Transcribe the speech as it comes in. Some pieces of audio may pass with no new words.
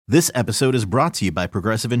This episode is brought to you by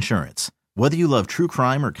Progressive Insurance. Whether you love true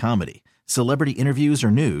crime or comedy, celebrity interviews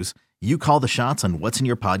or news, you call the shots on what's in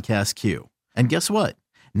your podcast queue. And guess what?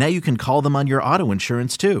 Now you can call them on your auto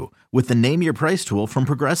insurance too with the Name Your Price tool from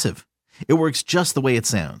Progressive. It works just the way it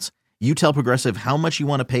sounds. You tell Progressive how much you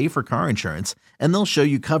want to pay for car insurance, and they'll show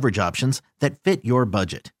you coverage options that fit your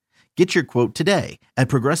budget. Get your quote today at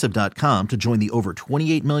Progressive.com to join the over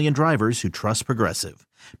 28 million drivers who trust Progressive.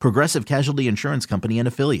 Progressive Casualty Insurance Company and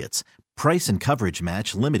Affiliates. Price and coverage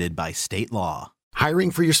match limited by state law. Hiring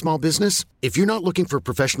for your small business? If you're not looking for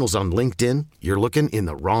professionals on LinkedIn, you're looking in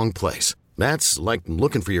the wrong place. That's like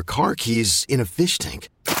looking for your car keys in a fish tank.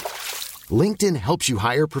 LinkedIn helps you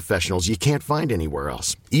hire professionals you can't find anywhere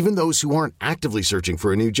else, even those who aren't actively searching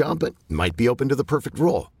for a new job but might be open to the perfect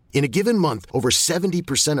role. In a given month, over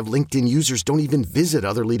 70% of LinkedIn users don't even visit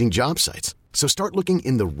other leading job sites. So start looking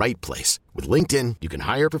in the right place. With LinkedIn, you can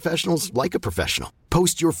hire professionals like a professional.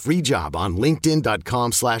 Post your free job on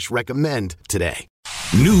linkedin.com/recommend today.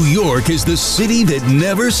 New York is the city that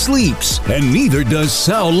never sleeps, and neither does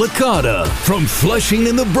Sal Licata. From Flushing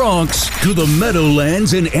in the Bronx to the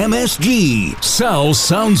Meadowlands in MSG, Sal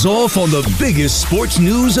sounds off on the biggest sports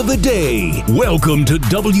news of the day. Welcome to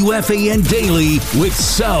WFAN Daily with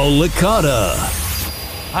Sal Licata.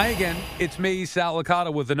 Hi again, it's me, Sal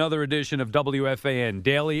Licata, with another edition of WFAN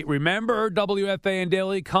Daily. Remember, WFAN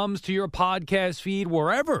Daily comes to your podcast feed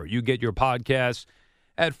wherever you get your podcasts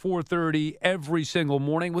at 4:30 every single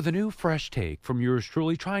morning with a new fresh take from yours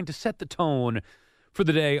truly, trying to set the tone for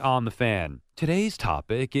the day on the fan. Today's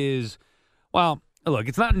topic is, well, look,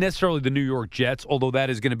 it's not necessarily the New York Jets, although that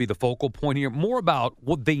is going to be the focal point here, more about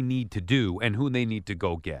what they need to do and who they need to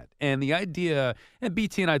go get. And the idea, and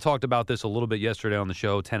BT and I talked about this a little bit yesterday on the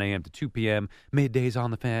show, 10 a.m. to 2 p.m., middays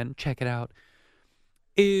on the fan, check it out,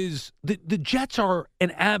 is the Jets are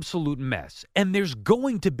an absolute mess. And there's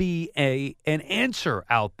going to be an answer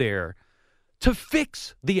out there to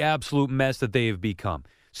fix the absolute mess that they have become.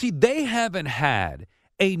 See, they haven't had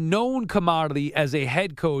a known commodity as a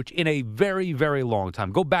head coach in a very, very long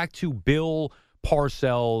time. Go back to Bill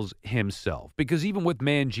Parcells himself, because even with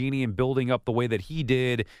Mangini and building up the way that he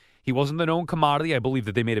did, he wasn't the known commodity. I believe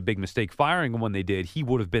that they made a big mistake firing him when they did. He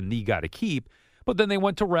would have been the guy to keep. But then they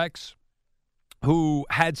went to Rex, who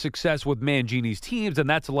had success with Mangini's teams, and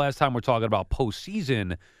that's the last time we're talking about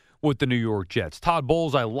postseason with the New York Jets. Todd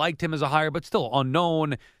Bowles, I liked him as a hire, but still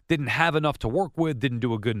unknown, didn't have enough to work with, didn't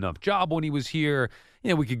do a good enough job when he was here. You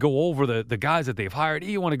know, we could go over the guys that they've hired.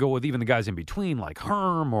 You want to go with even the guys in between, like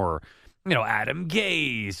Herm or, Adam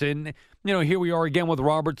Gase. And, here we are again with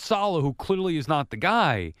Robert Saleh, who clearly is not the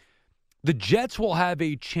guy. The Jets will have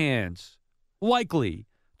a chance, likely,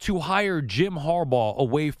 to hire Jim Harbaugh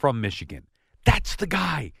away from Michigan. That's the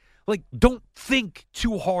guy. Like, don't think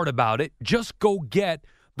too hard about it. Just go get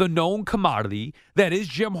the known commodity that is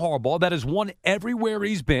Jim Harbaugh, that has won everywhere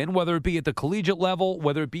he's been, whether it be at the collegiate level,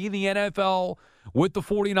 whether it be in the NFL, with the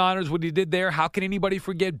 49ers, what he did there. How can anybody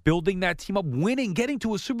forget building that team up, winning, getting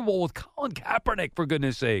to a Super Bowl with Colin Kaepernick, for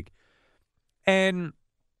goodness sake, and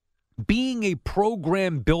being a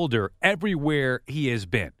program builder everywhere he has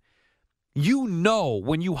been. You know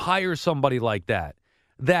when you hire somebody like that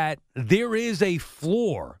there is a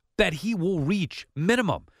floor that he will reach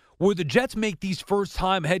minimum. Where the Jets make these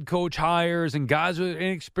first-time head coach hires and guys with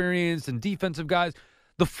inexperienced and defensive guys,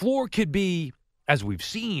 the floor could be, as we've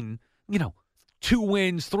seen, 2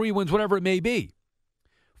 wins, 3 wins, whatever it may be.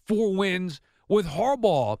 4 wins. With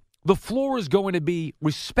Harbaugh, the floor is going to be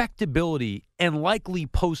respectability and likely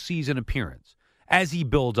postseason appearance as he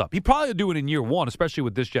builds up. He probably will do it in year 1, especially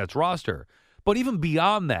with this Jets roster. But even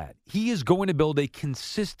beyond that, he is going to build a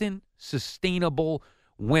consistent, sustainable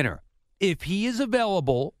winner. If he is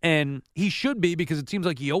available, and he should be because it seems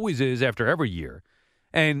like he always is after every year,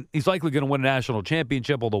 and he's likely going to win a national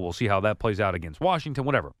championship, although we'll see how that plays out against Washington,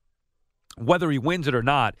 whatever. Whether he wins it or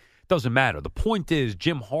not doesn't matter. The point is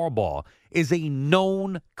Jim Harbaugh is a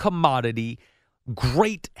known commodity,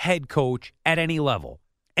 great head coach at any level,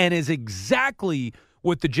 and is exactly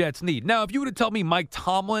what the Jets need. Now, if you were to tell me Mike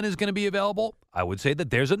Tomlin is going to be available, I would say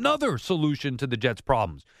that there's another solution to the Jets'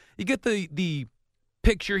 problems. You get the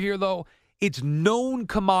picture here, though. It's known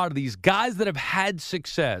commodities, guys that have had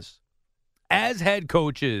success as head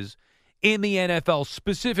coaches in the NFL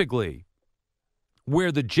specifically,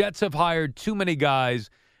 where the Jets have hired too many guys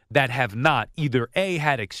that have not either A,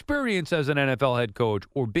 had experience as an NFL head coach,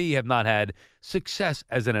 or B, have not had success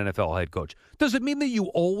as an NFL head coach. Does it mean that you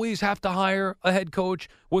always have to hire a head coach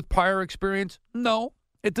with prior experience? No,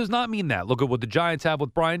 it does not mean that. Look at what the Giants have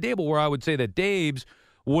with Brian Daboll, where I would say that Daboll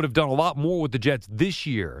would have done a lot more with the Jets this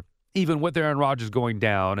year, even with Aaron Rodgers going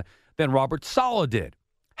down, than Robert Saleh did.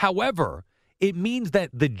 However, it means that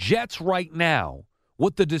the Jets right now,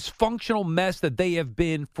 with the dysfunctional mess that they have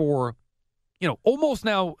been for, almost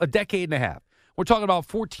now a decade and a half. We're talking about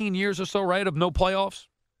 14 years or so, right, of no playoffs.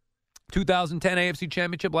 2010 AFC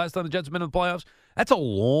Championship, last time the Jets have been in the playoffs. That's a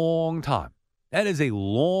long time. That is a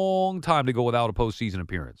long time to go without a postseason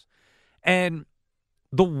appearance. And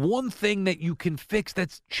the one thing that you can fix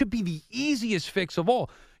that should be the easiest fix of all,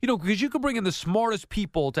 because you could bring in the smartest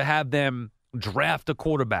people to have them draft a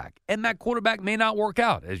quarterback, and that quarterback may not work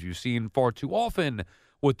out, as you've seen far too often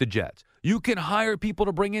with the Jets. You can hire people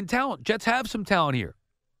to bring in talent. Jets have some talent here.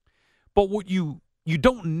 But what you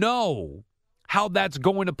don't know how that's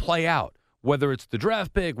going to play out, whether it's the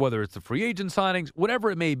draft pick, whether it's the free agent signings,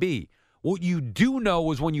 whatever it may be. What you do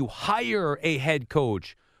know is when you hire a head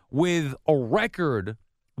coach with a record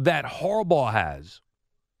that Harbaugh has,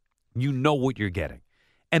 you know what you're getting.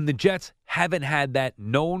 And the Jets haven't had that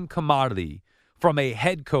known commodity from a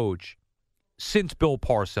head coach since Bill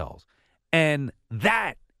Parcells. And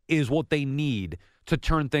that is what they need to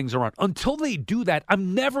turn things around. Until they do that,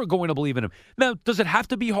 I'm never going to believe in him. Now, does it have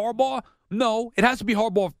to be Harbaugh? No, it has to be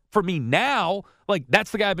Harbaugh for me now. Like,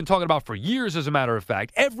 that's the guy I've been talking about for years, as a matter of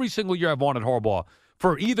fact. Every single year I've wanted Harbaugh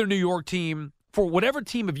for either New York team, for whatever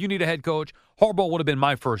team, if you need a head coach, Harbaugh would have been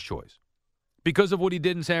my first choice. Because of what he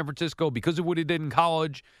did in San Francisco, because of what he did in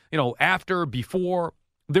college, after, before.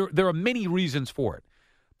 There are many reasons for it.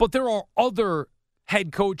 But there are other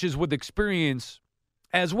head coaches with experience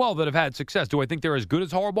as well that have had success. Do I think they're as good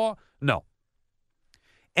as Harbaugh? No.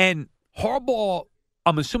 And Harbaugh,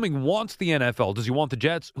 I'm assuming, wants the NFL. Does he want the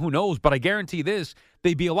Jets? Who knows? But I guarantee this,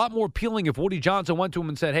 they'd be a lot more appealing if Woody Johnson went to him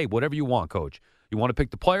and said, hey, whatever you want, coach. You want to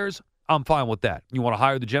pick the players? I'm fine with that. You want to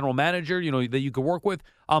hire the general manager, that you could work with?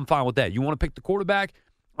 I'm fine with that. You want to pick the quarterback?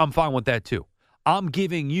 I'm fine with that too. I'm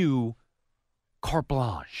giving you carte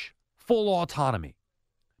blanche, full autonomy,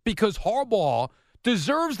 because Harbaugh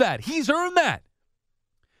deserves that. He's earned that.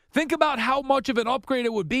 Think about how much of an upgrade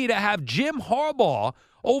it would be to have Jim Harbaugh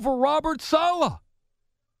over Robert Saleh.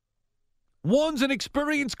 One's an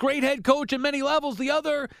experienced, great head coach at many levels. The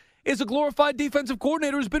other is a glorified defensive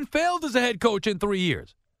coordinator who's been failed as a head coach in 3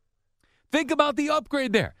 years. Think about the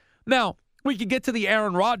upgrade there. Now, we could get to the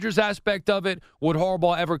Aaron Rodgers aspect of it. Would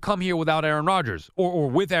Harbaugh ever come here without Aaron Rodgers or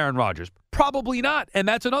with Aaron Rodgers? Probably not, and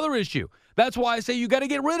that's another issue. That's why I say you got to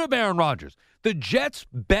get rid of Aaron Rodgers. The Jets'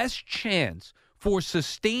 best chance for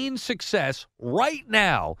sustained success right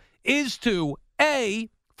now is to, A,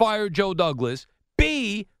 fire Joe Douglas,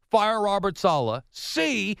 B, fire Robert Saleh,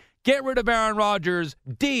 C, get rid of Aaron Rodgers,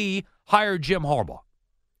 D, hire Jim Harbaugh.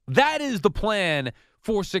 That is the plan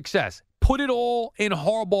for success. Put it all in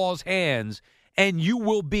Harbaugh's hands, and you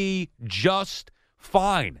will be just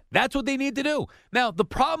fine. That's what they need to do. Now, the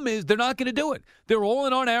problem is they're not going to do it. They're all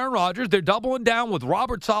in on Aaron Rodgers. They're doubling down with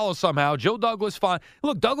Robert Saleh somehow. Joe Douglas, fine.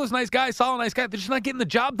 Look, Douglas, nice guy. Saleh, nice guy. They're just not getting the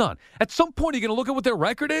job done. At some point, you're going to look at what their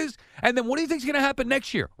record is, and then what do you think is going to happen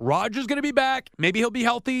next year? Rodgers going to be back. Maybe he'll be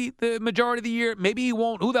healthy the majority of the year. Maybe he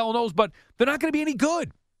won't. Who the hell knows? But they're not going to be any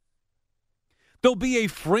good. There'll be a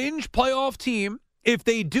fringe playoff team if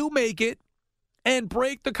they do make it and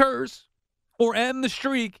break the curse or end the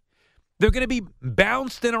streak. They're going to be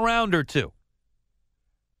bounced in a round or two.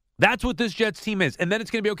 That's what this Jets team is. And then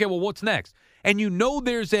it's going to be, okay, well, what's next? And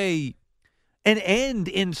there's an end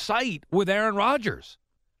in sight with Aaron Rodgers.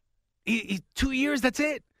 2 years, that's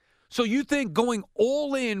it. So you think going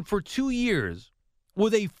all in for 2 years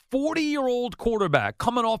with a 40-year-old quarterback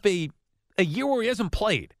coming off a year where he hasn't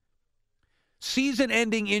played,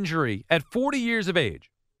 season-ending injury at 40 years of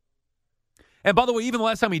age. And by the way, even the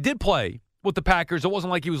last time he did play with the Packers, it wasn't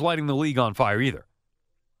like he was lighting the league on fire either.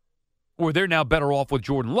 Or they're now better off with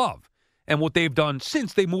Jordan Love and what they've done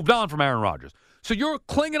since they moved on from Aaron Rodgers. So you're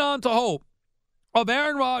clinging on to hope of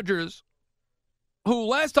Aaron Rodgers, who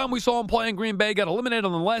last time we saw him play in Green Bay got eliminated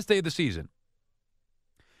on the last day of the season.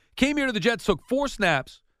 Came here to the Jets, took 4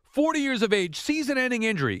 snaps, 40 years of age, season-ending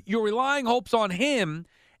injury. You're relying hopes on him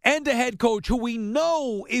and a head coach who we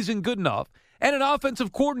know isn't good enough, and an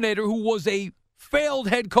offensive coordinator who was a failed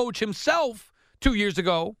head coach himself 2 years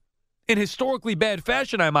ago in historically bad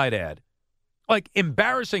fashion, I might add, like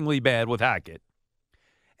embarrassingly bad with Hackett,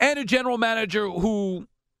 and a general manager who,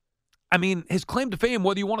 his claim to fame,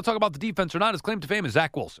 whether you want to talk about the defense or not, his claim to fame is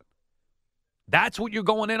Zach Wilson. That's what you're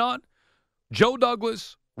going in on? Joe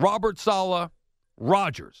Douglas, Robert Saleh,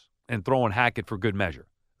 Rodgers, and throwing Hackett for good measure.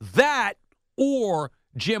 That or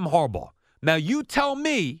Jim Harbaugh. Now you tell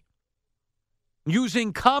me,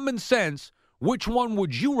 using common sense, which one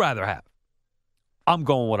would you rather have? I'm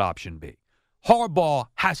going with option B. Harbaugh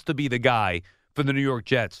has to be the guy for the New York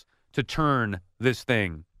Jets to turn this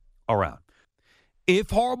thing around. if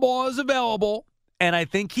Harbaugh is available, and I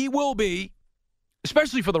think he will be,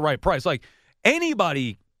 especially for the right price, like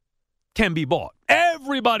anybody can be bought.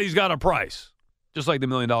 Everybody's got a price. Just like the $1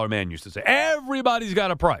 Million Man used to say. Everybody's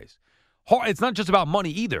got a price. It's not just about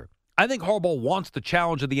money either. I think Harbaugh wants the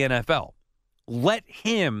challenge of the NFL. Let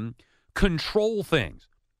him control things.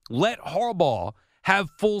 Let Harbaugh have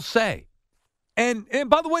full say. And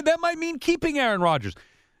by the way, that might mean keeping Aaron Rodgers.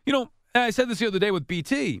 You know, I said this the other day with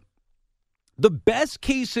BT. The best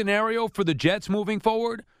case scenario for the Jets moving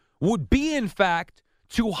forward would be, in fact,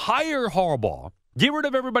 to hire Harbaugh, get rid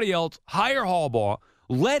of everybody else, hire Harbaugh,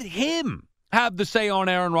 let him have the say on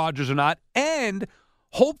Aaron Rodgers or not, and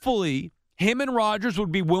hopefully him and Rodgers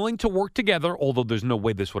would be willing to work together, although there's no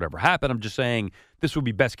way this would ever happen. I'm just saying this would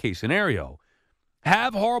be best case scenario.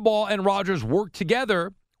 Have Harbaugh and Rodgers work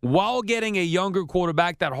together while getting a younger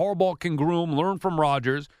quarterback that Harbaugh can groom, learn from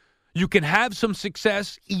Rodgers. You can have some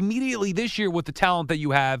success immediately this year with the talent that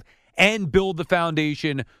you have and build the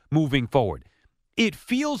foundation moving forward. It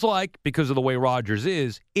feels like, because of the way Rodgers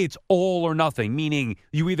is, it's all or nothing, meaning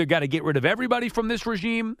you either got to get rid of everybody from this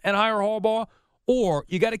regime and hire Harbaugh, or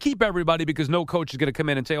you got to keep everybody because no coach is going to come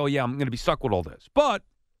in and say, oh, yeah, I'm going to be stuck with all this. But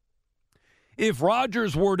if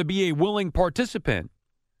Rodgers were to be a willing participant,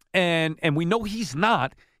 and we know he's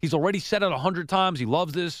not, he's already said it 100 times, he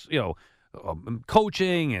loves this,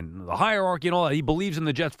 coaching and the hierarchy and all that. He believes in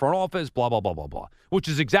the Jets front office, blah, blah, blah, blah, blah, which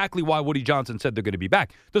is exactly why Woody Johnson said they're going to be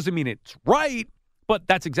back. Doesn't mean it's right, but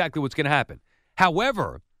that's exactly what's going to happen.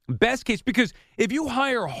 However, best case, because if you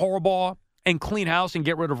hire Harbaugh and clean house and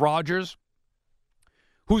get rid of Rodgers,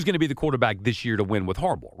 who's going to be the quarterback this year to win with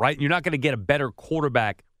Harbaugh, right? You're not going to get a better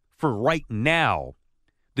quarterback for right now.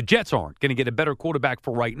 The Jets aren't going to get a better quarterback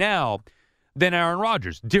for right now than Aaron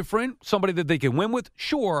Rodgers. Different, somebody that they can win with,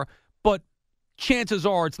 sure, but chances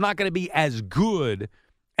are it's not going to be as good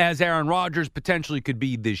as Aaron Rodgers potentially could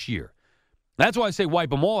be this year. That's why I say wipe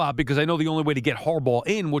them all out, because I know the only way to get Harbaugh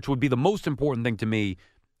in, which would be the most important thing to me,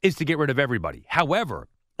 is to get rid of everybody. However,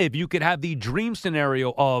 if you could have the dream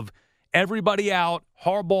scenario of everybody out,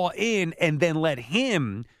 Harbaugh in, and then let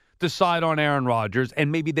him decide on Aaron Rodgers,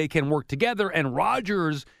 and maybe they can work together, and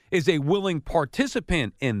Rodgers is a willing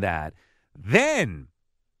participant in that, then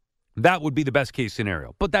that would be the best case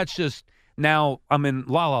scenario. But that's just, now I'm in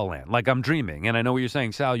la-la land, like I'm dreaming. And I know what you're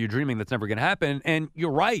saying, Sal, you're dreaming, that's never going to happen. And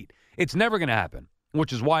you're right, it's never going to happen,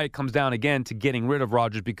 which is why it comes down again to getting rid of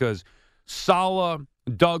Rodgers, because Saleh,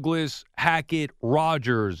 Douglas, Hackett,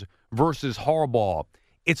 Rodgers versus Harbaugh,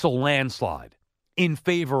 it's a landslide in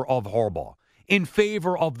favor of Harbaugh, in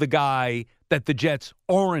favor of the guy that the Jets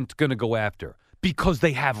aren't going to go after because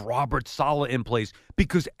they have Robert Saleh in place,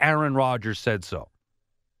 because Aaron Rodgers said so.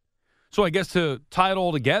 So I guess to tie it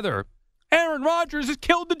all together, Aaron Rodgers has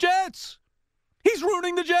killed the Jets. He's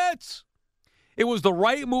ruining the Jets. It was the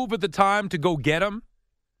right move at the time to go get him.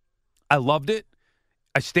 I loved it.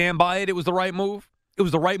 I stand by it. It was the right move. It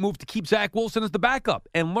was the right move to keep Zach Wilson as the backup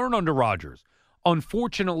and learn under Rodgers.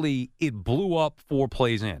 Unfortunately, it blew up 4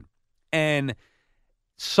 plays in. And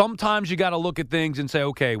sometimes you got to look at things and say,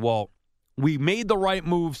 okay, well, we made the right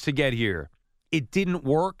moves to get here. It didn't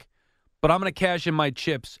work, but I'm going to cash in my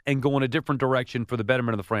chips and go in a different direction for the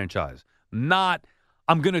betterment of the franchise. Not,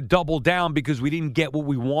 I'm going to double down because we didn't get what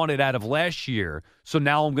we wanted out of last year, so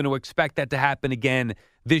now I'm going to expect that to happen again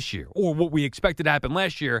this year. Or what we expected to happen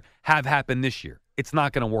last year have happened this year. It's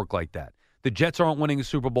not going to work like that. The Jets aren't winning a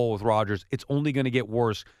Super Bowl with Rodgers. It's only going to get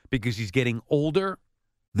worse because he's getting older.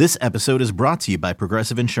 This episode is brought to you by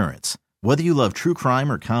Progressive Insurance. Whether you love true crime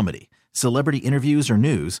or comedy, celebrity interviews or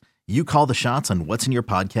news, you call the shots on what's in your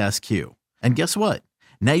podcast queue. And guess what?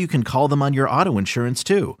 Now you can call them on your auto insurance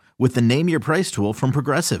too with the Name Your Price tool from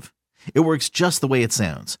Progressive. It works just the way it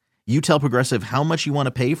sounds. You tell Progressive how much you want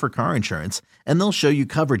to pay for car insurance, and they'll show you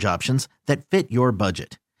coverage options that fit your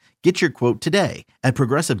budget. Get your quote today at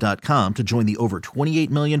Progressive.com to join the over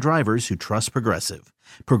 28 million drivers who trust Progressive.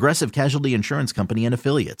 Progressive Casualty Insurance Company and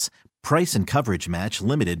Affiliates. Price and coverage match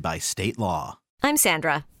limited by state law. I'm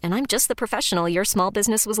Sandra, and I'm just the professional your small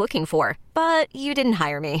business was looking for. But you didn't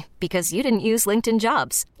hire me because you didn't use LinkedIn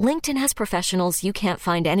Jobs. LinkedIn has professionals you can't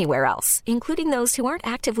find anywhere else, including those who aren't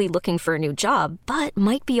actively looking for a new job, but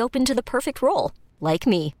might be open to the perfect role, like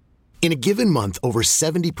me. In a given month, over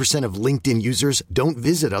 70% of LinkedIn users don't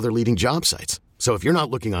visit other leading job sites. So if you're not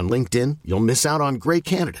looking on LinkedIn, you'll miss out on great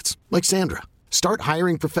candidates like Sandra. Start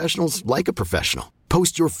hiring professionals like a professional.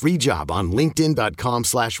 Post your free job on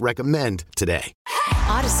linkedin.com/recommend today.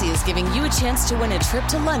 Odyssey is giving you a chance to win a trip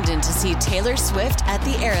to London to see Taylor Swift at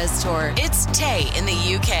the Eras Tour. It's Tay in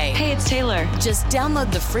the UK. Hey, it's Taylor. Just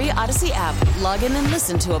download the free Odyssey app, log in and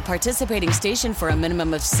listen to a participating station for a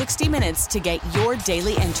minimum of 60 minutes to get your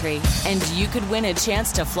daily entry. And you could win a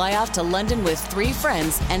chance to fly off to London with 3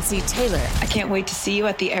 friends and see Taylor. I can't wait to see you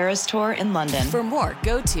at the Eras Tour in London. For more,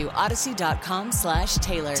 go to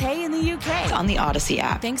odyssey.com/Taylor. Tay in the UK. It's on the Odyssey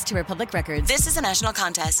app. Thanks to Republic Records. This is a national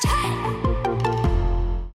contest.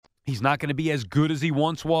 He's not going to be as good as he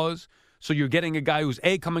once was. So you're getting a guy who's,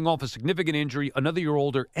 A, coming off a significant injury, another year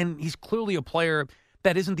older, and he's clearly a player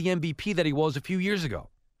that isn't the MVP that he was a few years ago.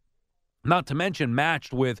 Not to mention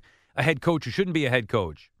matched with a head coach who shouldn't be a head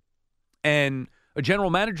coach and a general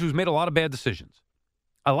manager who's made a lot of bad decisions.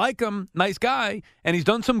 I like him, nice guy, and he's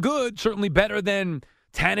done some good, certainly better than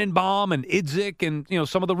Tannenbaum and Idzik and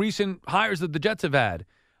some of the recent hires that the Jets have had.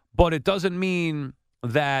 But it doesn't mean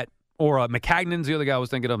that, or McCagnon's the other guy I was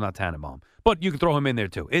thinking of, not Tannenbaum. But you can throw him in there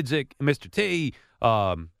too. Idzik, Mr. T,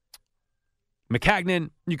 McCagnon,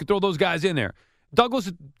 you can throw those guys in there. Douglas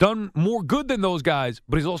has done more good than those guys,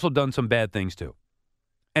 but he's also done some bad things too.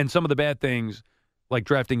 And some of the bad things, like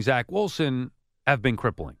drafting Zach Wilson, have been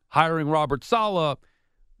crippling. Hiring Robert Saleh,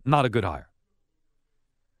 not a good hire.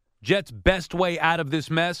 Jets' best way out of this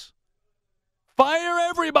mess, fire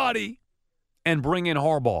everybody and bring in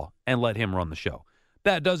Harbaugh and let him run the show.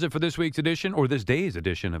 That does it for this week's edition, or this day's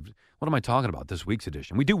edition of, what am I talking about, this week's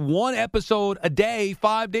edition? We do one episode a day,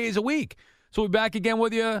 5 days a week. So we'll be back again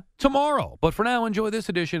with you tomorrow. But for now, enjoy this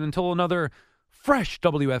edition until another fresh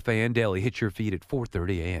WFAN Daily hits your feed at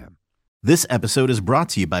 4:30 a.m. This episode is brought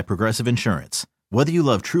to you by Progressive Insurance. Whether you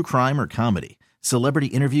love true crime or comedy, celebrity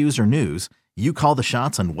interviews or news, you call the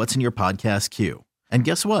shots on what's in your podcast queue. And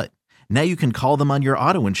guess what? Now you can call them on your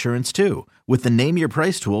auto insurance too with the Name Your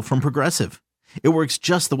Price tool from Progressive. It works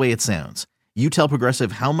just the way it sounds. You tell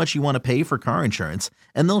Progressive how much you want to pay for car insurance,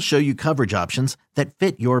 and they'll show you coverage options that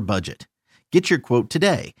fit your budget. Get your quote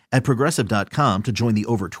today at Progressive.com to join the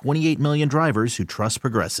over 28 million drivers who trust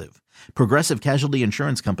Progressive. Progressive Casualty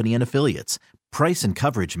Insurance Company and Affiliates. Price and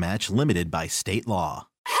coverage match limited by state law.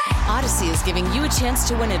 Odyssey is giving you a chance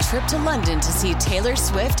to win a trip to London to see Taylor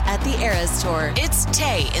Swift at the Eras Tour. It's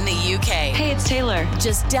Tay in the UK. Hey, it's Taylor.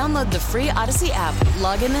 Just download the free Odyssey app,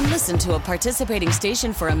 log in and listen to a participating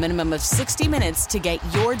station for a minimum of 60 minutes to get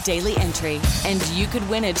your daily entry. And you could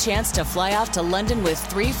win a chance to fly off to London with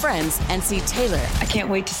 3 friends and see Taylor. I can't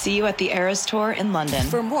wait to see you at the Eras Tour in London.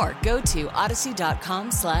 For more, go to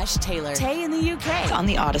odyssey.com/Taylor. Tay in the UK. It's on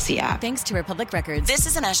the Odyssey app. Thanks to Republic Records. This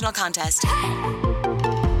is a national contest.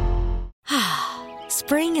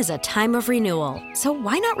 Spring is a time of renewal, so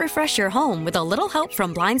why not refresh your home with a little help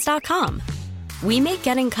from Blinds.com? We make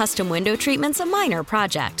getting custom window treatments a minor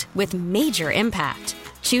project with major impact.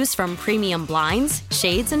 Choose from premium blinds,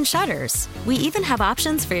 shades, and shutters. We even have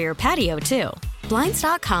options for your patio, too.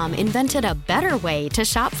 Blinds.com invented a better way to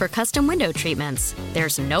shop for custom window treatments.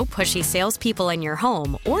 There's no pushy salespeople in your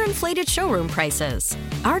home or inflated showroom prices.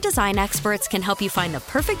 Our design experts can help you find the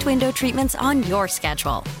perfect window treatments on your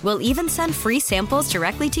schedule. We'll even send free samples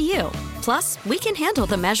directly to you. Plus, we can handle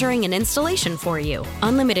the measuring and installation for you.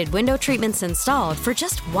 Unlimited window treatments installed for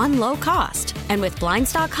just one low cost. And with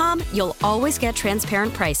Blinds.com, you'll always get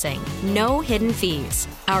transparent pricing. No hidden fees.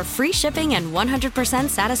 Our free shipping and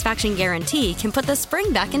 100% satisfaction guarantee can put the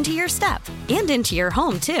spring back into your step and into your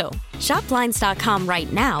home, too. Shop Blinds.com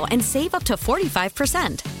right now and save up to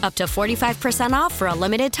 45%. Up to 45% off for a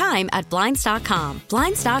limited time at Blinds.com.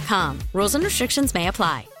 Blinds.com. Rules and restrictions may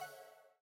apply.